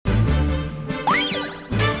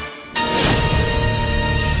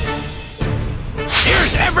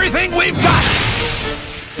everything we've got!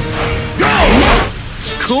 Go!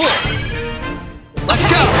 Cool! Let's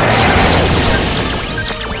go!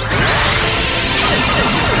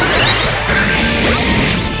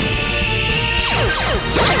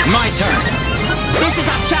 My turn! This is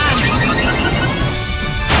our chance!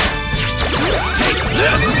 Take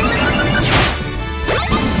this!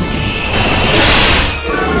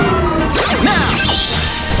 Now!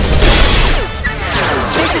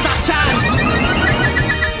 This is our chance!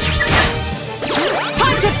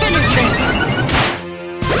 Time to finish this!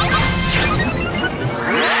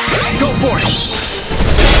 Go for it!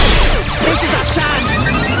 This is our chance!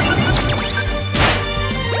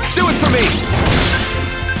 Do it for me!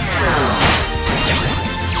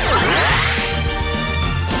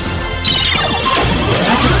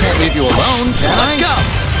 I just can't leave you alone, can I? Let's go!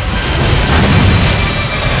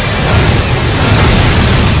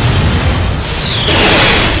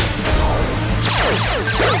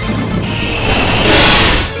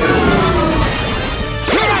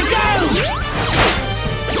 Here I go!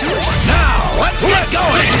 Now, let's get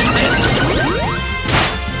going!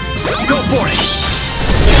 Go for it!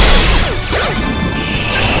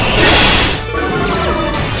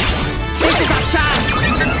 This is our chance!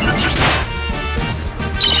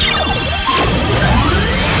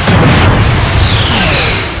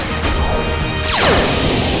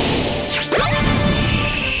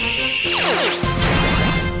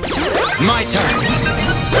 My turn!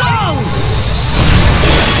 Go!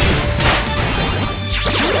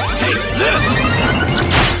 Take this!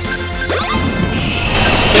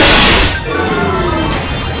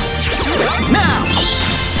 Now!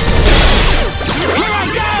 Here I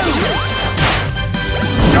go!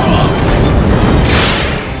 Show 'em!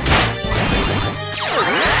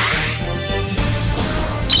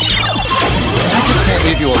 I just can't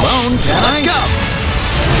leave you alone, can I? Let's go!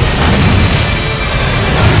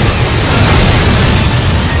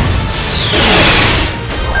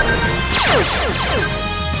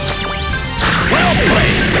 Well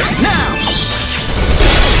played! Now!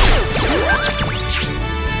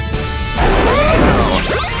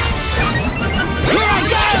 Here I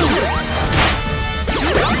go!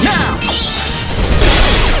 Now!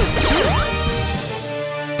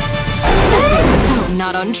 This is so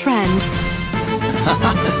not on trend.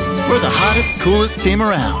 We're the hottest, coolest team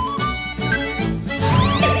around.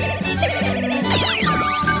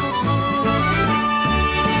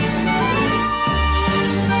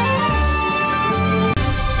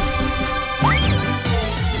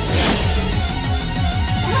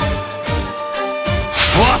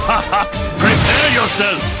 Prepare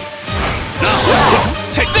yourselves! Now,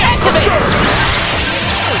 take this! Activate!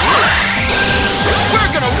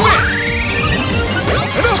 We're gonna win!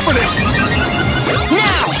 Enough for this!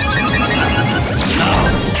 Now!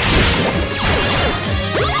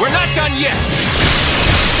 We're not done yet!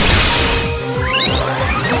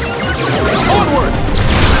 Onward!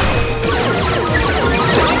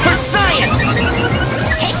 For science!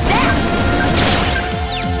 Take that!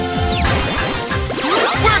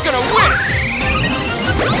 We're gonna win!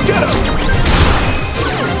 Get him!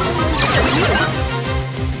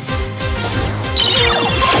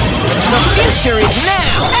 The future is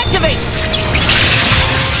now! Activate!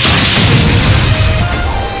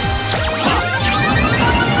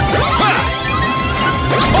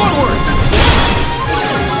 Onward!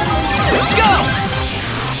 Go!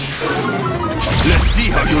 Let's see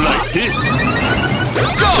how you like this!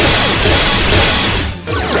 Go!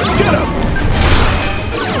 Get him!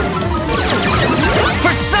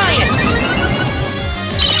 For science!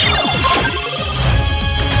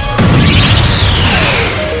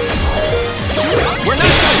 We're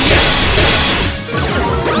not done yet!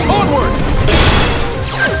 Onward!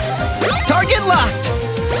 Target locked!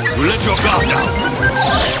 Let your guard down!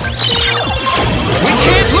 We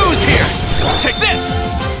can't lose here! Take this!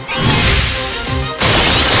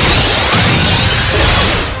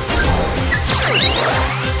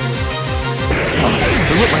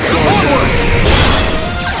 Onward!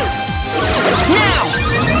 Now!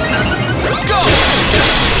 Go!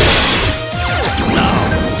 Now!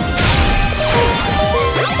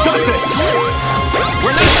 Got this!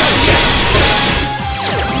 We're not done yet!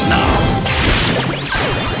 Now!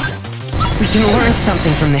 We can learn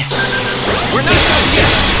something from this. We're not done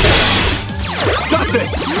yet! Got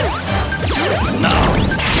this! Now!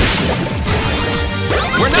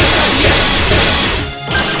 We're not done yet!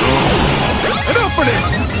 Enough for this!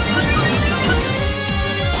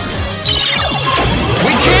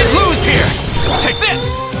 We can't lose here! Take this!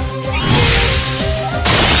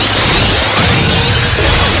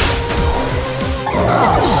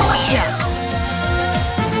 Shucks.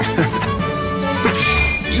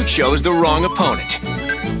 You chose the wrong opponent.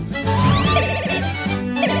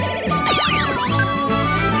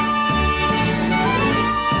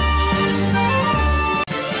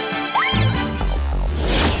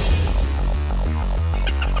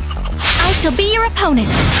 I shall be your opponent.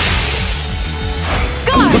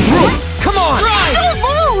 Guard! Come on! Don't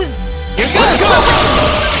lose! Here goes! Go!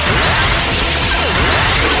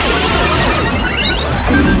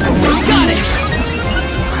 Got it!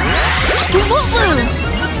 We won't lose!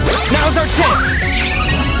 Now's our chance!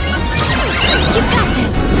 You got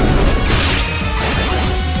this!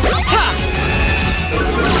 Ha!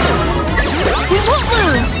 We won't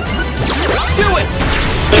lose! Do it!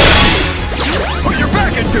 Put your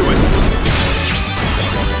back into it!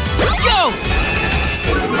 Go!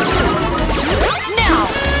 Now!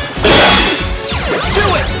 Do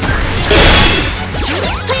it!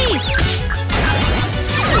 Please!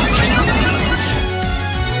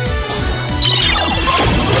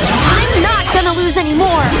 I'm not gonna lose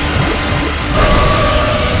anymore!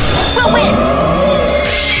 We'll win!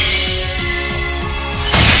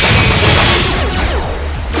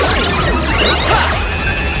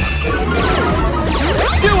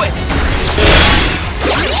 Do it!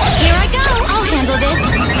 Here I go! I'll handle this!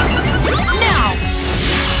 Now!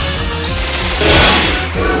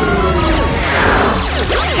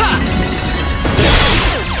 Ha!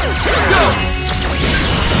 Go!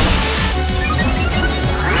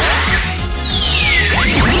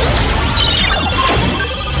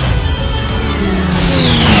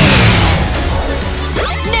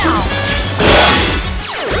 Now!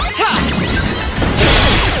 Ha!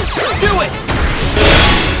 Do it!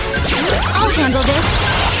 I'll handle this!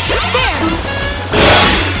 There!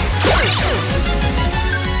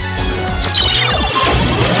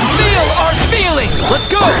 Feel our feelings! Let's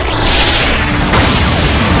go!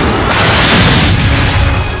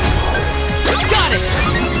 Got it!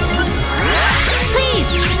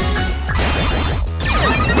 Please!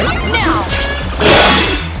 Now!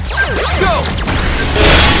 Go!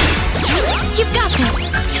 You've got this!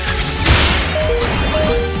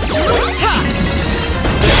 Ha!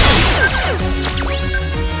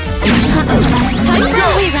 Uh-oh. Time for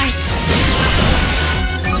a rewrite!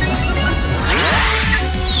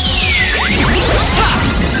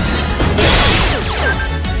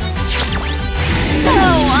 So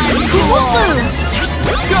uncool! We won't lose!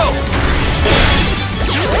 Go!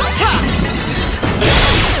 Ha!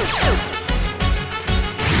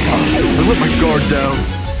 I let my guard down.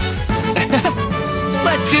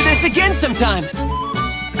 Let's do this again sometime!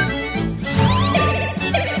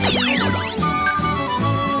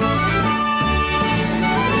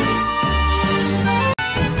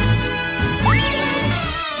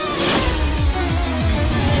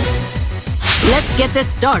 Let's get this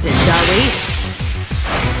started, shall we?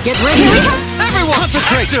 Get ready! Everyone!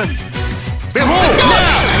 Concentration! Behold!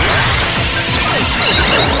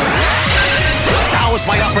 Now is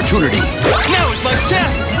my opportunity. Now is my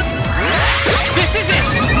chance! This is it!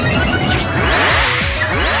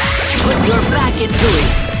 Put your back into it!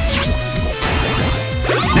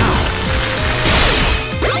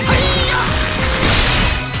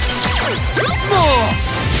 More!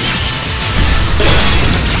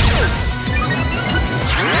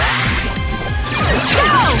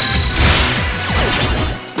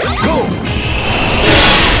 Go!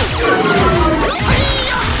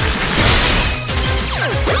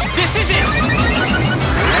 This is it!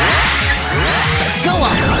 Go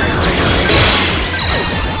on!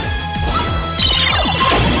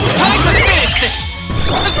 Time to finish this!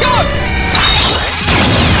 Let's go!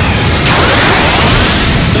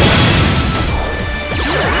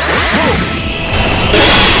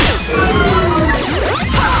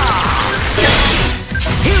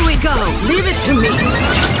 Here we go! Leave it to me!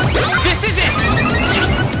 This is it!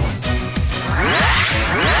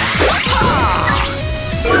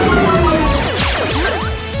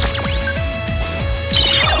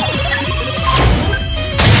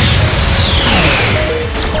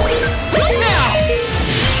 Now!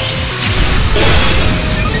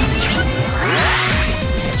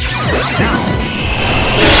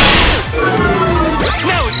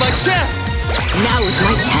 Now is my chance! Now is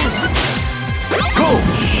my chance! Go!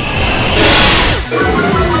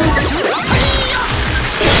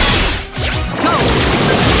 Go!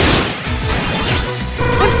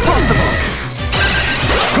 Impossible!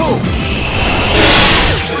 Go!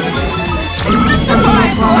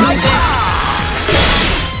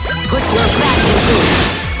 Put your back into it!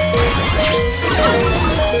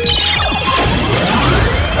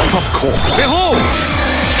 Of course. Behold!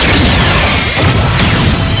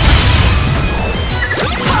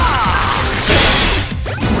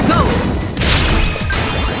 Go!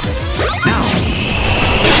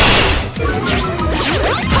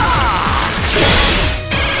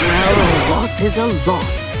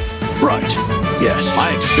 boss. Right. Yes,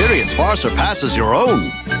 my experience far surpasses your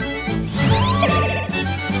own.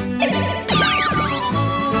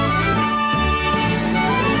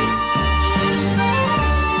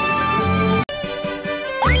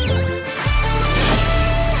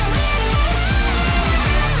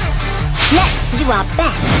 Let's do our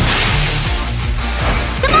best.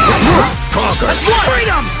 Koga!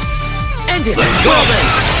 Freedom! End it! Well then!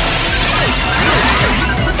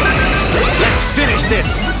 Let's finish this!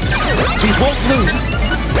 We won't lose!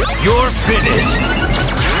 You're finished!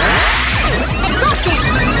 Got this!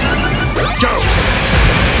 Go!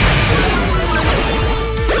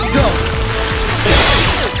 Go!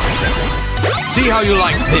 See how you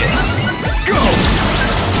like this! Go!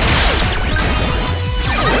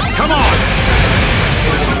 Come on!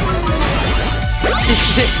 This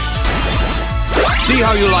is it! See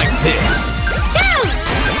how you like this!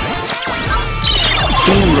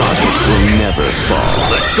 Two rockets will never fall.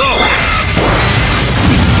 Let's go!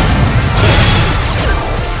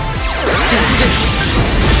 This is it!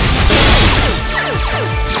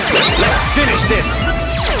 Let's finish this!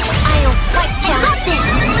 I'll fight you. Got this!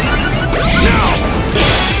 Now!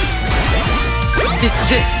 This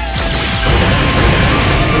is it!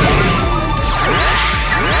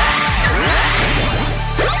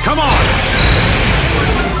 Come on!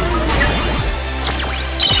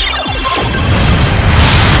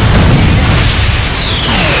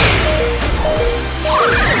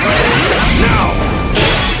 Now!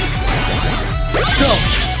 Go!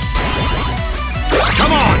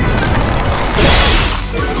 Come on!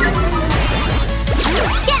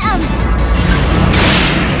 Get him!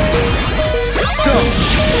 Go!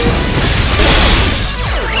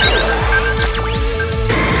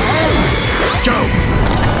 Go!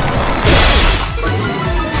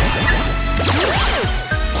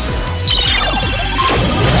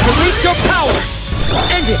 Release your power!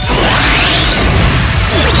 End it!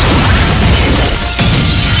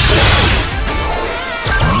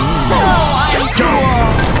 Go!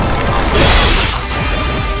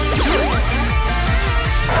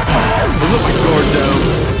 Look, Gordo.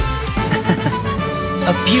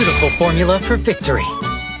 A beautiful formula for victory.